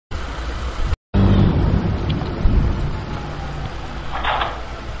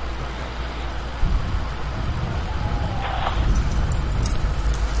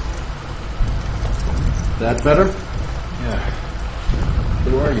That better? Yeah.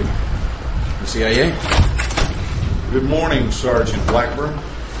 Who are you? The CIA? Good morning, Sergeant Blackburn.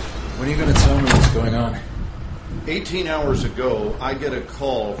 When are you going to tell me what's going on? 18 hours ago, I get a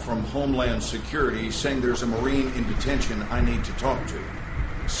call from Homeland Security saying there's a Marine in detention I need to talk to.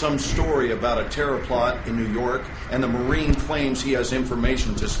 Some story about a terror plot in New York, and the Marine claims he has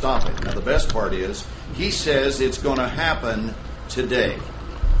information to stop it. Now, the best part is, he says it's going to happen today.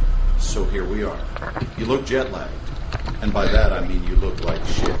 So here we are. You look jet-lagged. And by that, I mean you look like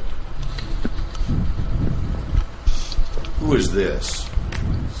shit. Who is this?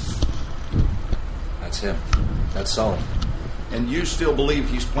 That's him. That's Solomon. And you still believe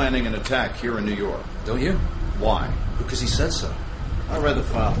he's planning an attack here in New York? Don't you? Why? Because he said so. I read the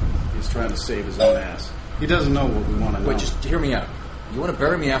file. He's trying to save his own ass. He doesn't know what we want to know. Wait, just hear me out. You want to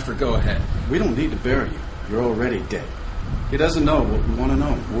bury me after, go ahead. We don't need to bury you. You're already dead. He doesn't know what we want to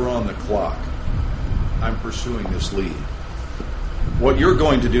know. We're on the clock. I'm pursuing this lead. What you're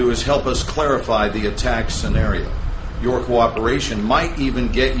going to do is help us clarify the attack scenario. Your cooperation might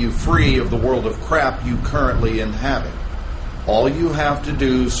even get you free of the world of crap you currently inhabit. All you have to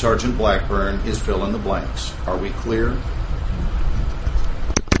do, Sergeant Blackburn, is fill in the blanks. Are we clear?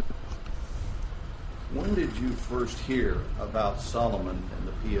 When did you first hear about Solomon and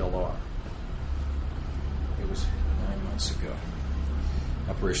the PLR? It was 9 months ago.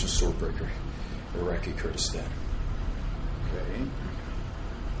 Operation Swordbreaker, Iraqi Kurdistan. Okay.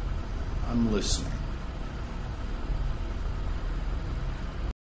 I'm listening.